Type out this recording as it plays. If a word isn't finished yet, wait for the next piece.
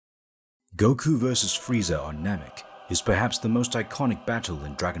Goku vs. Frieza on Namek is perhaps the most iconic battle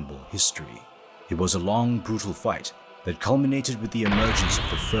in Dragon Ball history. It was a long, brutal fight that culminated with the emergence of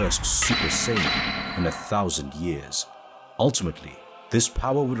the first Super Saiyan in 1,000 years. Ultimately, this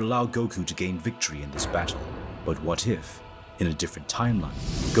power would allow Goku to gain victory in this battle. But what if, in a different timeline,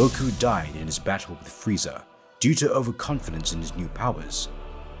 Goku died in his battle with Frieza due to overconfidence in his new powers?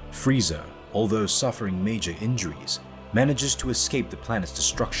 Frieza, although suffering major injuries, manages to escape the planet's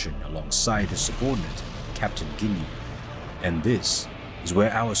destruction alongside his subordinate, Captain Ginyu. And this is where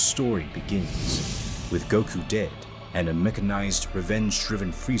our story begins. With Goku dead and a mechanized,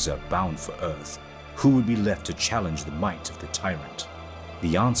 revenge-driven Frieza bound for Earth, who would be left to challenge the might of the tyrant?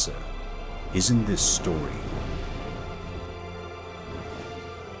 The answer is in this story.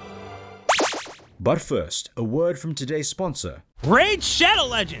 But first, a word from today's sponsor, Raid Shadow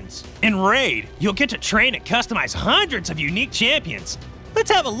Legends! In Raid, you'll get to train and customize hundreds of unique champions.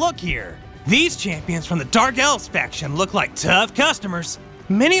 Let's have a look here. These champions from the Dark Elves faction look like tough customers.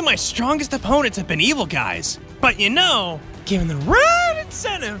 Many of my strongest opponents have been evil guys. But you know, given the right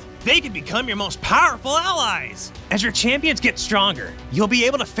incentive, they can become your most powerful allies. As your champions get stronger, you'll be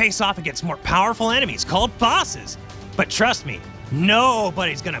able to face off against more powerful enemies called bosses. But trust me,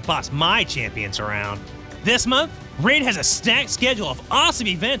 nobody's gonna boss my champions around. This month, Raid has a stacked schedule of awesome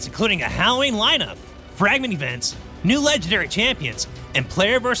events, including a Halloween lineup, fragment events, new legendary champions, and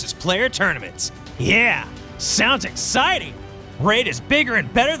player versus player tournaments. Yeah, sounds exciting! Raid is bigger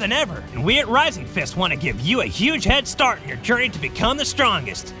and better than ever, and we at Rising Fist want to give you a huge head start in your journey to become the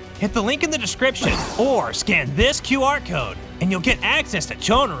strongest. Hit the link in the description or scan this QR code, and you'll get access to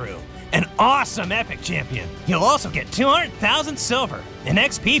Chonaru, an awesome epic champion. You'll also get 200,000 silver, an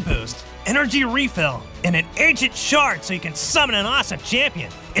XP boost, energy refill, and an ancient shard so you can summon an awesome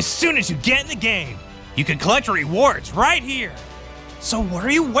champion as soon as you get in the game. You can collect your rewards right here. So what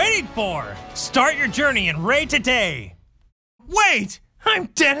are you waiting for? Start your journey in Raid today. Wait, I'm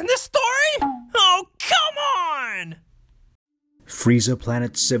dead in this story? Oh, come on! Frieza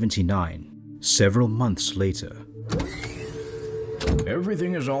Planet 79, several months later.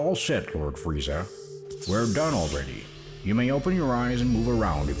 Everything is all set, Lord Frieza. We're done already. You may open your eyes and move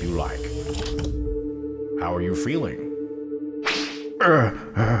around if you like. How are you feeling?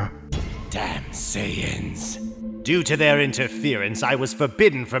 Damn Saiyans. Due to their interference, I was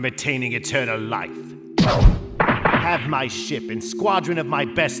forbidden from attaining eternal life. Have my ship and squadron of my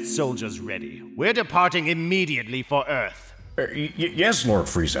best soldiers ready. We're departing immediately for Earth. Yes, Lord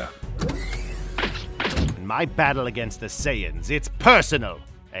Frieza. In my battle against the Saiyans, it's personal,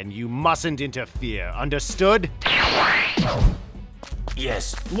 and you mustn't interfere, understood?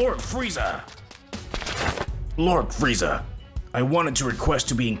 Yes, Lord Frieza. Lord Frieza, I wanted to request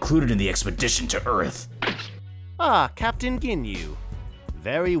to be included in the expedition to Earth. Ah, Captain Ginyu.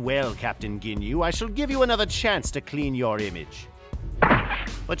 Very well, Captain Ginyu. I shall give you another chance to clean your image.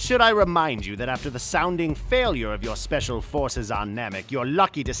 But should I remind you that after the sounding failure of your special forces on Namek, you're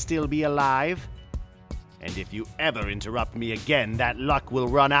lucky to still be alive? And if you ever interrupt me again, that luck will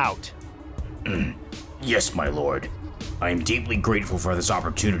run out. Yes, my lord. I am deeply grateful for this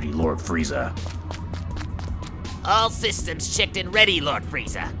opportunity, Lord Frieza. All systems checked and ready, Lord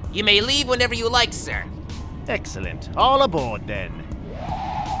Frieza. You may leave whenever you like, sir. Excellent. All aboard, then.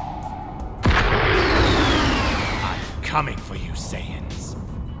 I'm coming for you, Saiyans.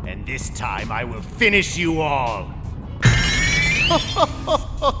 And this time I will finish you all.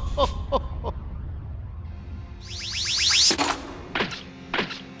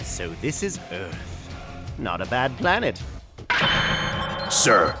 So this is Earth. Not a bad planet.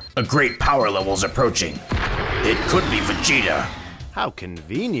 Sir, a great power level is approaching. It could be Vegeta. How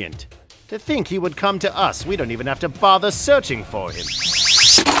convenient. To think he would come to us, we don't even have to bother searching for him.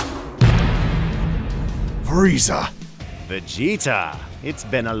 Frieza! Vegeta, it's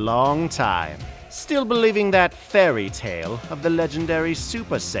been a long time. Still believing that fairy tale of the legendary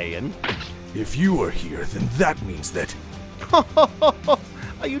Super Saiyan? If you are here, then that means that...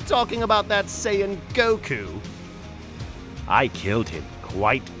 Are you talking about that Saiyan Goku? I killed him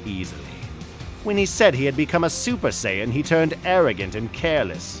quite easily. When he said he had become a Super Saiyan, he turned arrogant and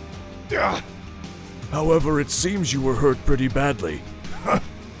careless. However, it seems you were hurt pretty badly.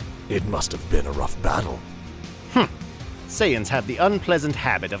 It must have been a rough battle. Saiyans have the unpleasant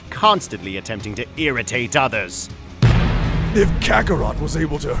habit of constantly attempting to irritate others. If Kakarot was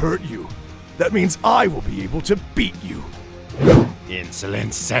able to hurt you, that means I will be able to beat you.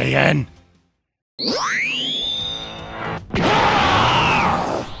 Insolent Saiyan!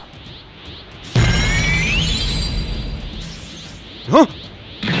 Huh?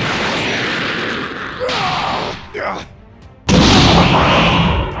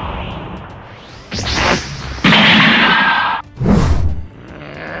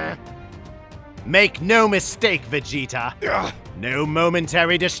 Make no mistake, Vegeta. No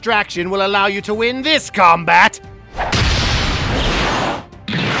momentary distraction will allow you to win this combat!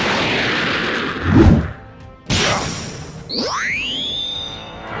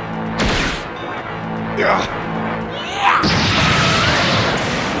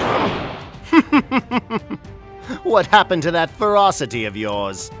 What happened to that ferocity of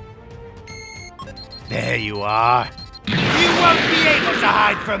yours? There you are. You won't be able to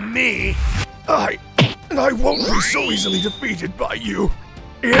hide from me! I won't be so easily defeated by you,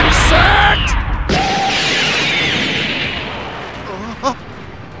 insect!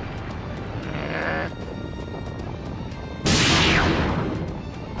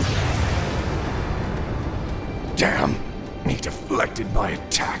 Damn, he deflected my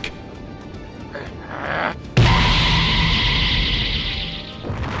attack.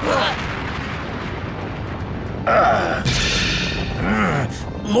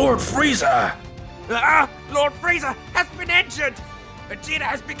 Lord Frieza! Lord Frieza has been injured! Vegeta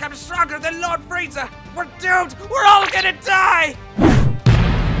has become stronger than Lord Frieza! We're doomed! We're all gonna die!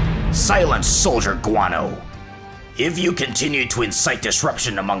 Silence, Soldier Guano! If you continue to incite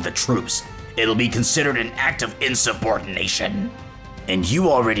disruption among the troops, it'll be considered an act of insubordination. And you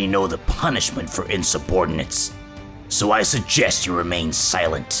already know the punishment for insubordinates. So I suggest you remain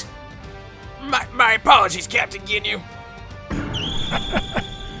silent. My apologies, Captain Ginyu.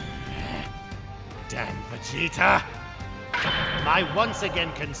 Damn Vegeta! Am I once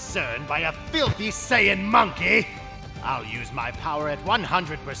again concerned by a filthy Saiyan monkey? I'll use my power at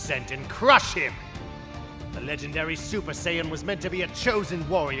 100% and crush him! The legendary Super Saiyan was meant to be a chosen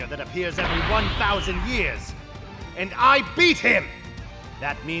warrior that appears every 1,000 years. And I beat him!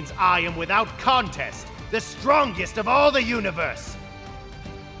 That means I am without contest, the strongest of all the universe!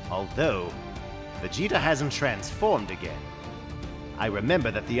 Although, Vegeta hasn't transformed again. I remember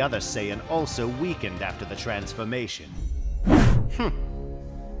that the other Saiyan also weakened after the transformation.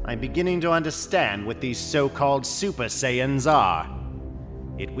 I'm beginning to understand what these so-called Super Saiyans are.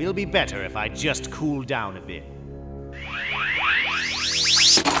 It will be better if I just cool down a bit.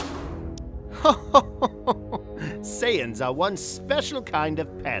 Saiyans are one special kind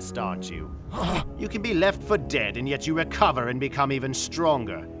of pest, aren't you? You can be left for dead and yet you recover and become even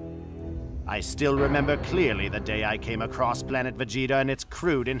stronger. I still remember clearly the day I came across planet Vegeta and its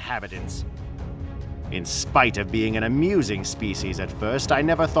crude inhabitants. In spite of being an amusing species at first, I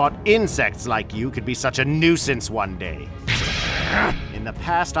never thought insects like you could be such a nuisance one day. In the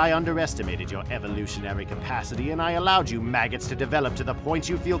past, I underestimated your evolutionary capacity and I allowed you maggots to develop to the point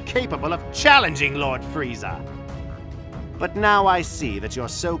you feel capable of challenging Lord Frieza. But now I see that your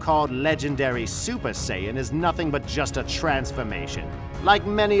so-called legendary Super Saiyan is nothing but just a transformation, like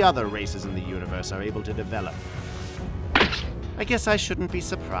many other races in the universe are able to develop. I guess I shouldn't be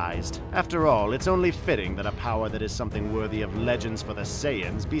surprised. After all, it's only fitting that a power that is something worthy of legends for the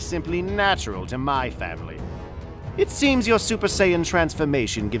Saiyans be simply natural to my family. It seems your Super Saiyan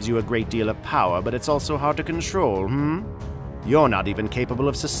transformation gives you a great deal of power, but it's also hard to control, You're not even capable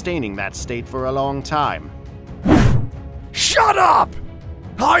of sustaining that state for a long time. Shut up!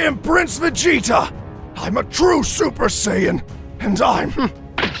 I am Prince Vegeta! I'm a true Super Saiyan, and I'm...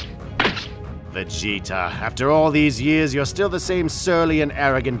 Vegeta, after all these years, you're still the same surly and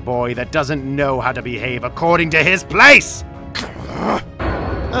arrogant boy that doesn't know how to behave according to his place!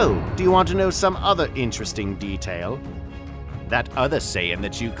 Oh, do you want to know some other interesting detail? That other Saiyan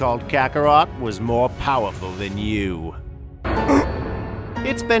that you called Kakarot was more powerful than you.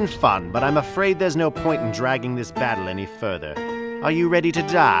 It's been fun, but I'm afraid there's no point in dragging this battle any further. Are you ready to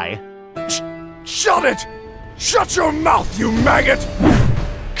die? Shut it! Shut your mouth, you maggot!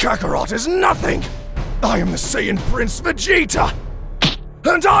 Kakarot is nothing! I am the Saiyan Prince Vegeta!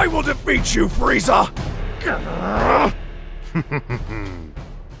 And I will defeat you, Frieza!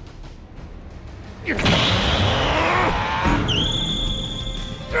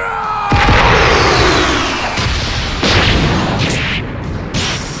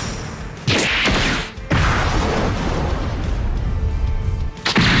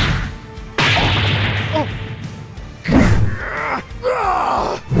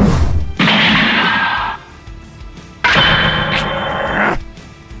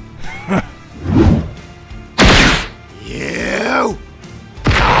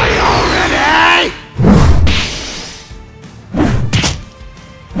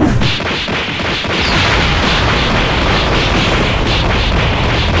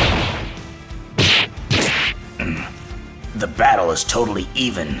 Is totally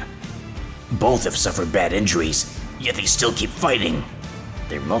even. Both have suffered bad injuries, yet they still keep fighting.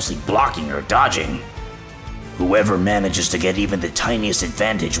 They're mostly blocking or dodging. Whoever manages to get even the tiniest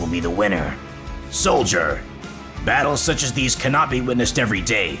advantage will be the winner. Soldier, battles such as these cannot be witnessed every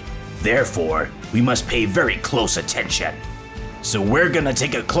day. Therefore, we must pay very close attention. So we're gonna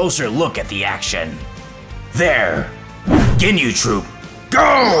take a closer look at the action. There! Ginyu Troop,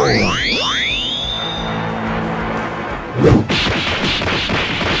 go!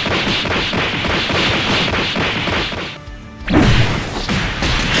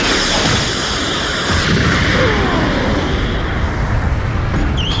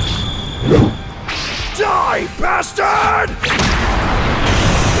 Die, bastard!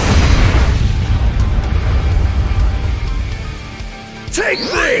 Take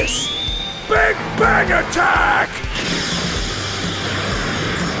this! Big Bang Attack!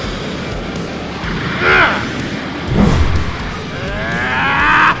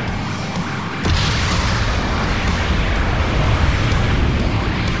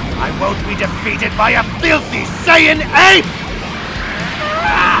 I won't be defeated by a filthy Saiyan ape!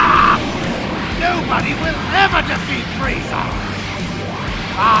 Nobody will ever defeat Frieza!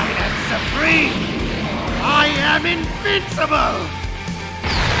 I am supreme! I am invincible!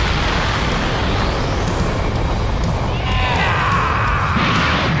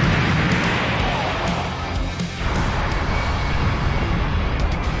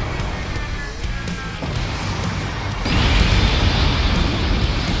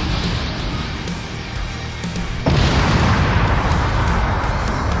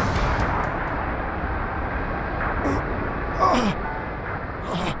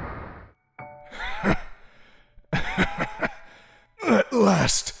 At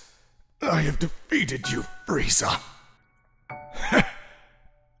last, I have defeated you, Frieza.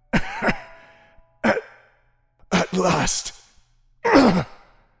 At last,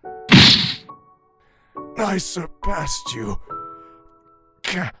 I surpassed you,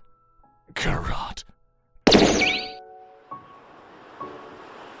 Kakarot.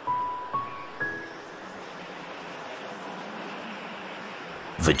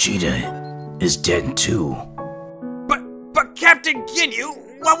 Vegeta is dead too. But Captain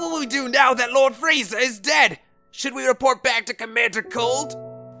Ginyu, what will we do now that Lord Frieza is dead? Should we report back to Commander Cold?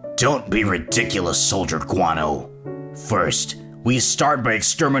 Don't be ridiculous, Soldier Guano. First, we start by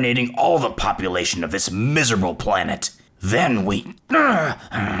exterminating all the population of this miserable planet. Then we...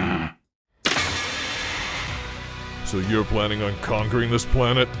 So you're planning on conquering this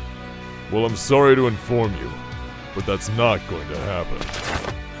planet? Well, I'm sorry to inform you, but that's not going to happen.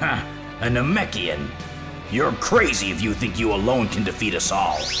 Huh, a Namekian. You're crazy if you think you alone can defeat us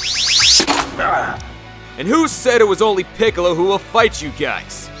all. And who said it was only Piccolo who will fight you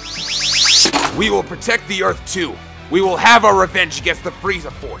guys? We will protect the Earth too. We will have our revenge against the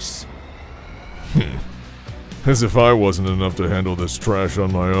Frieza force. As if I wasn't enough to handle this trash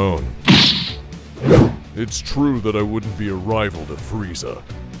on my own. It's true that I wouldn't be a rival to Frieza.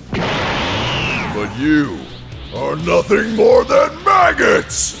 But you are nothing more than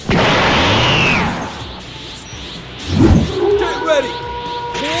maggots! Get ready!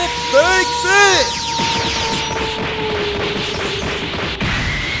 Can't fake this!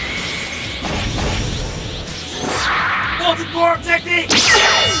 Multi-form technique!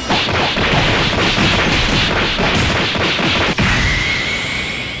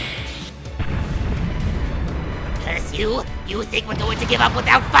 Curse you! You think we're going to give up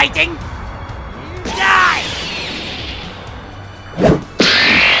without fighting? Die!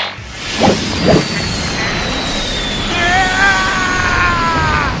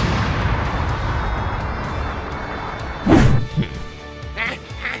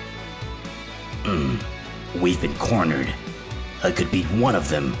 We've been cornered. I could beat one of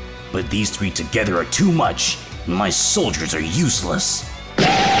them, but these three together are too much, and my soldiers are useless.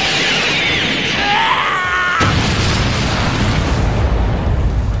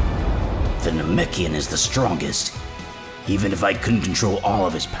 The Namekian is the strongest, even if I couldn't control all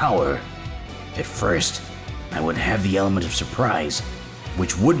of his power. At first, I would have the element of surprise,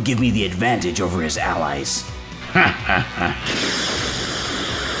 which would give me the advantage over his allies.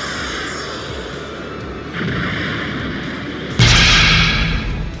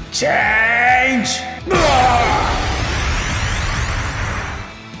 Change!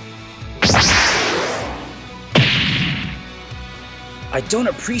 I don't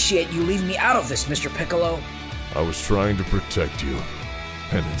appreciate you leaving me out of this, Mr. Piccolo. I was trying to protect you,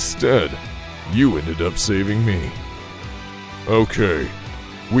 and instead, you ended up saving me. Okay,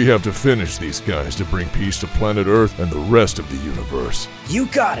 we have to finish these guys to bring peace to planet Earth and the rest of the universe. You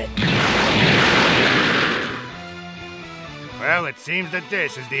got it! Well, it seems that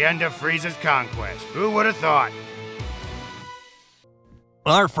this is the end of Frieza's conquest. Who would have thought?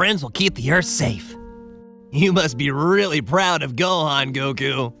 Our friends will keep the Earth safe. You must be really proud of Gohan,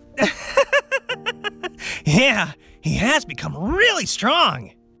 Goku. Yeah, he has become really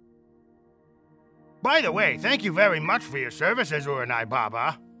strong. By the way, thank you very much for your services, Uranai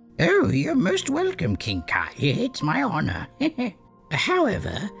Baba. Oh, you're most welcome, King Kai. It's my honor.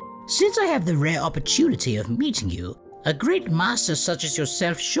 However, since I have the rare opportunity of meeting you, a great master such as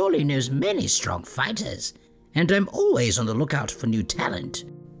yourself surely knows many strong fighters, and I'm always on the lookout for new talent.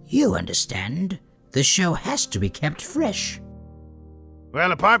 You understand? The show has to be kept fresh.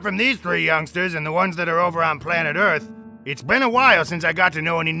 Well, apart from these three youngsters and the ones that are over on planet Earth, it's been a while since I got to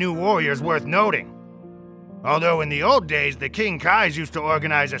know any new warriors worth noting. Although in the old days, the King Kais used to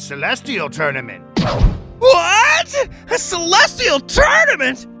organize a celestial tournament. What? A celestial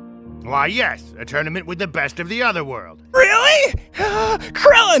tournament? Why, yes, a tournament with the best of the other world. Really?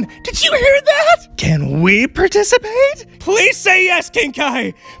 Krillin, did you hear that? Can we participate? Please say yes, King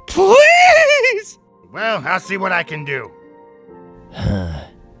Kai. Please! Well, I'll see what I can do.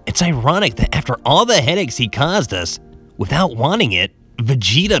 It's ironic that after all the headaches he caused us, without wanting it,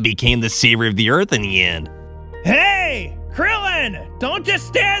 Vegeta became the savior of the Earth in the end. Hey! Krillin! Don't just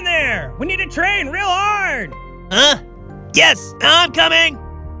stand there! We need to train real hard! Huh? Yes, I'm coming!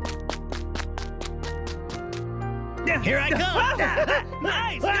 Here I come!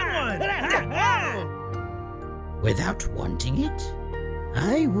 Nice, good one! Without wanting it?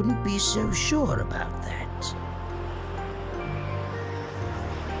 I wouldn't be so sure about that.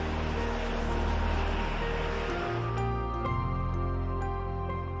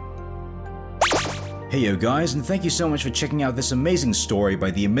 Hey yo guys, and thank you so much for checking out this amazing story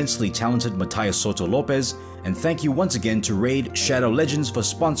by the immensely talented Matias Soto Lopez, and thank you once again to Raid Shadow Legends for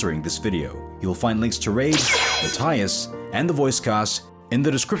sponsoring this video. You'll find links to Raid, Matias, and the voice cast in the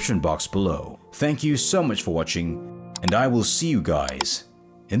description box below. Thank you so much for watching, and I will see you guys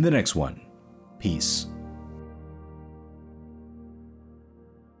in the next one. Peace.